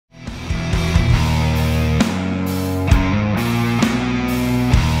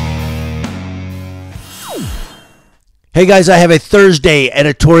Hey guys, I have a Thursday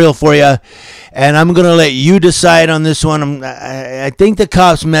editorial for you, and I'm going to let you decide on this one. I think the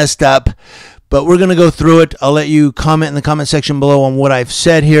cops messed up, but we're going to go through it. I'll let you comment in the comment section below on what I've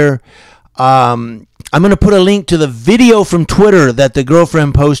said here. I'm going to put a link to the video from Twitter that the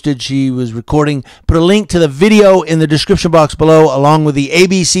girlfriend posted. She was recording. Put a link to the video in the description box below, along with the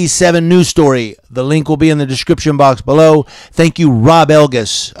ABC 7 news story. The link will be in the description box below. Thank you, Rob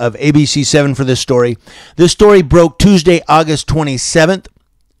Elgas of ABC 7 for this story. This story broke Tuesday, August 27th,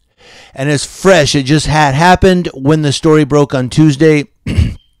 and it's fresh. It just had happened when the story broke on Tuesday.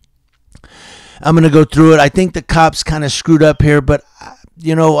 I'm going to go through it. I think the cops kind of screwed up here, but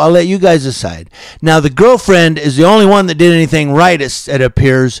I'll let you guys decide. Now, the girlfriend is the only one that did anything right, it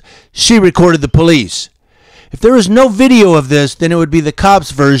appears. She recorded the police. If there was no video of this, then it would be the cops'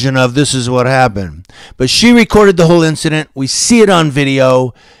 version of this is what happened. But she recorded the whole incident. We see it on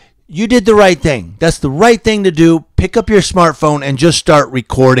video. You did the right thing. That's the right thing to do. Pick up your smartphone and just start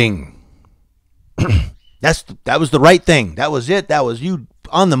recording. That was the right thing. That was it. That was you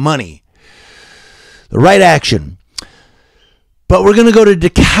on the money. The right action. But we're going to go to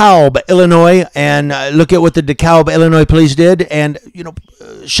DeKalb, Illinois, and look at what the DeKalb, Illinois police did. And,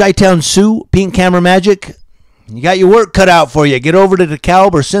 Chi-Town Sue, Pink Camera Magic, you got your work cut out for you. Get over to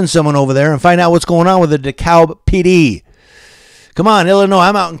DeKalb or send someone over there and find out what's going on with the DeKalb PD. Come on, Illinois,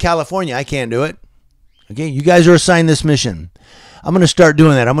 I'm out in California. I can't do it. Okay, you guys are assigned this mission. I'm going to start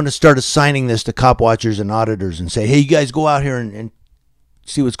doing that. I'm going to start assigning this to cop watchers and auditors and say, hey, you guys go out here and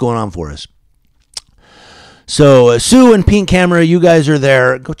see what's going on for us. So, Sue and Pink Camera, you guys are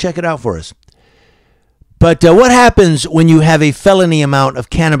there. Go check it out for us. But what happens when you have a felony amount of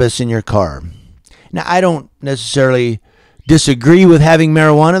cannabis in your car? Now, I don't necessarily disagree with having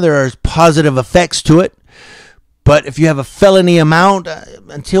marijuana. There are positive effects to it. But if you have a felony amount,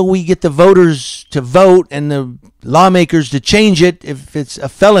 until we get the voters to vote and the lawmakers to change it, if it's a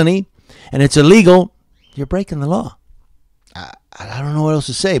felony and it's illegal, you're breaking the law. I don't know what else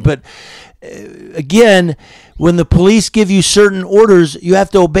to say. But again, when the police give you certain orders, you have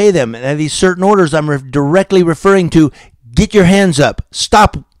to obey them. And these certain orders I'm directly referring to: get your hands up,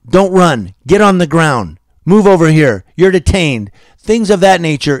 stop, don't run, get on the ground, move over here, you're detained, things of that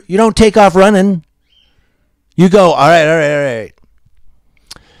nature. You don't take off running. You go, all right.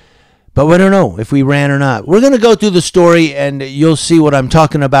 But we don't know if we ran or not. We're going to go through the story, and you'll see what I'm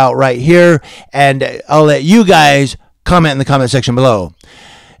talking about right here. And I'll let you guys comment in the comment section below.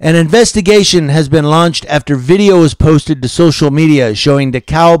 An investigation has been launched after video was posted to social media showing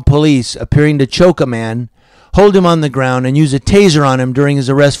DeKalb police appearing to choke a man, hold him on the ground, and use a taser on him during his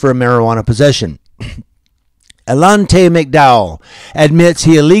arrest for a marijuana possession. Alante McDowell admits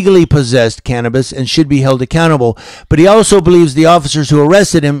he illegally possessed cannabis and should be held accountable, but he also believes the officers who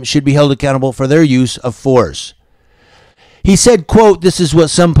arrested him should be held accountable for their use of force. He said, quote, "This is what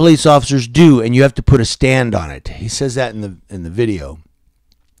some police officers do, and you have to put a stand on it." He says that in the video.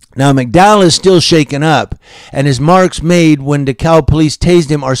 Now, McDowell is still shaken up, and his marks made when DeKalb police tased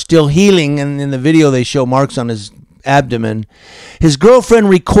him are still healing, and in the video they show marks on his abdomen. His girlfriend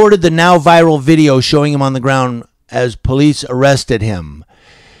recorded the now viral video showing him on the ground as police arrested him.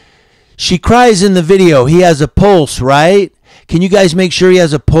 She cries in the video, "He has a pulse, right? Can you guys make sure he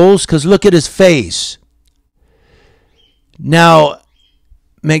has a pulse? Because look at his face." Now,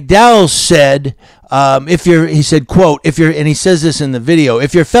 McDowell said, he said, quote, and he says this in the video,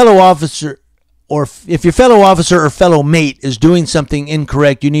 if your fellow officer or fellow mate is doing something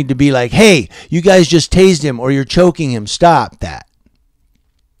incorrect, you need to be like, hey, you guys just tased him or you're choking him. Stop that.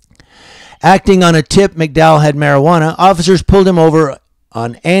 Acting on a tip McDowell had marijuana, officers pulled him over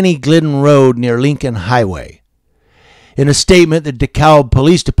on Annie Glidden Road near Lincoln Highway. In a statement, the DeKalb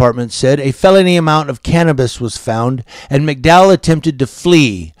Police Department said a felony amount of cannabis was found, and McDowell attempted to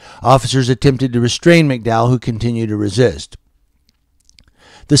flee. Officers attempted to restrain McDowell, who continued to resist.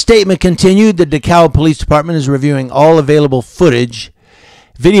 The statement continued, the DeKalb Police Department is reviewing all available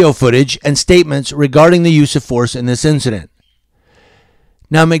video footage, and statements regarding the use of force in this incident.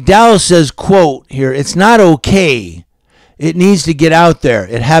 Now, McDowell says, quote, here, "It's not okay. It needs to get out there.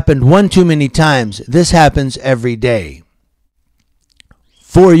 It happened one too many times. This happens every day."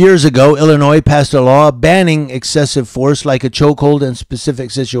 4 years ago, Illinois passed a law banning excessive force like a chokehold in specific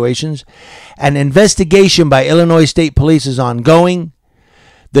situations. An investigation by Illinois State Police is ongoing.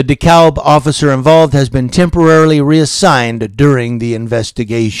 The DeKalb officer involved has been temporarily reassigned during the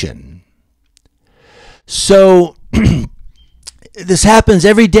investigation. So, this happens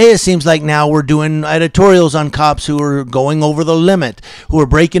every day. It seems like now we're doing editorials on cops who are going over the limit, who are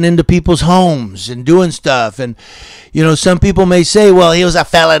breaking into people's homes and doing stuff. And, you know, some people may say, well, he was a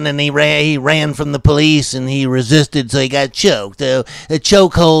felon and he ran from the police and he resisted, so he got choked. A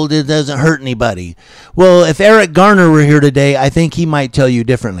chokehold, it doesn't hurt anybody. Well, if Eric Garner were here today, I think he might tell you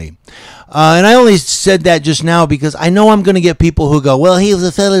differently. And I only said that just now because I know I'm going to get people who go, well, he was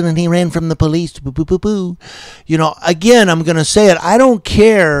a felon and he ran from the police. Boo, boo, boo, boo. You know, again, I'm going to say it. I don't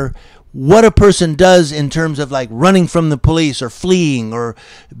care what a person does in terms of like running from the police or fleeing or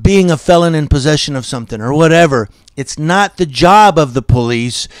being a felon in possession of something or whatever. It's not the job of the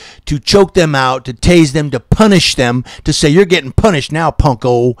police to choke them out, to tase them, to punish them, to say, you're getting punished now,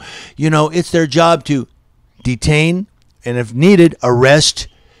 punko. You know, it's their job to detain and, if needed, arrest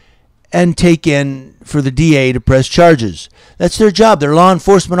and take in for the DA to press charges. That's their job. They're law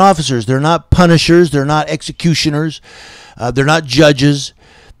enforcement officers. They're not punishers. They're not executioners. They're not judges.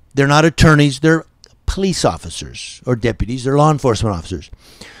 They're not attorneys. They're police officers or deputies. They're law enforcement officers.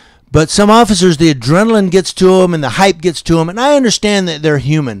 But some officers, the adrenaline gets to them and the hype gets to them. And I understand that they're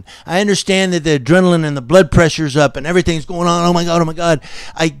human. I understand that the adrenaline and the blood pressure's up and everything's going on. Oh, my God, oh, my God.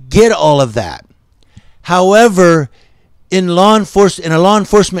 I get all of that. However, in a law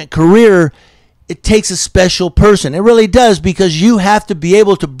enforcement career, it takes a special person. It really does, because you have to be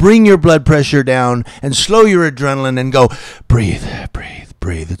able to bring your blood pressure down and slow your adrenaline and go, breathe, breathe,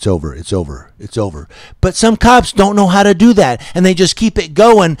 breathe. It's over. It's over. It's over. But some cops don't know how to do that, and they just keep it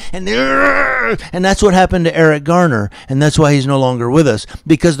going. And that's what happened to Eric Garner, and that's why he's no longer with us,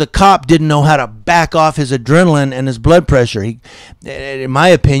 because the cop didn't know how to back off his adrenaline and his blood pressure. He, in my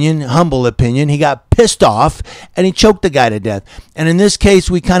opinion, humble opinion, he got pissed off and he choked the guy to death. And in this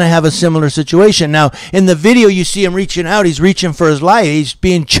case, we kind of have a similar situation. Now, in the video, you see him reaching out. He's reaching for his life. He's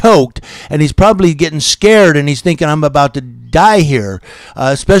being choked, and he's probably getting scared, and he's thinking, I'm about to die here,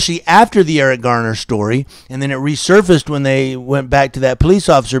 especially after the Eric Garner story. And then it resurfaced when they went back to that police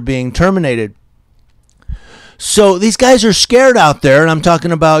officer being terminated. So these guys are scared out there, and I'm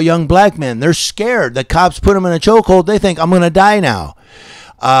talking about young black men. They're scared. The cops put them in a chokehold. They think, I'm going to die now.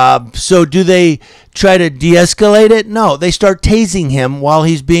 So do they try to de-escalate it? No, they start tasing him while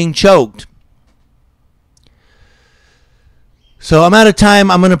he's being choked. So I'm out of time.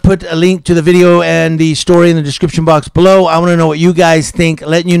 I'm going to put a link to the video and the story in the description box below. I want to know what you guys think,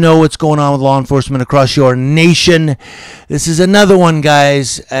 letting you know what's going on with law enforcement across your nation. This is another one,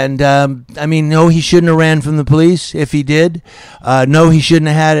 guys. And, I mean, no, he shouldn't have ran from the police if he did. No, he shouldn't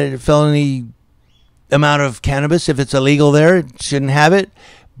have had a felony amount of cannabis. If it's illegal there, it shouldn't have it.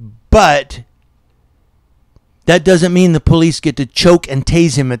 But that doesn't mean the police get to choke and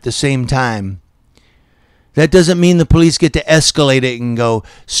tase him at the same time. That doesn't mean the police get to escalate it and go,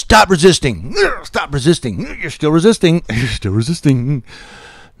 stop resisting. Stop resisting. You're still resisting. You're still resisting.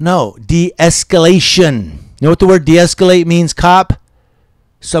 No, de-escalation. You know what the word de-escalate means, cop?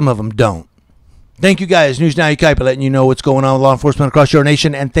 Some of them don't. Thank you, guys. News Now Ukaipa, letting you know what's going on with law enforcement across your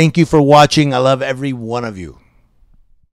nation. And thank you for watching. I love every one of you.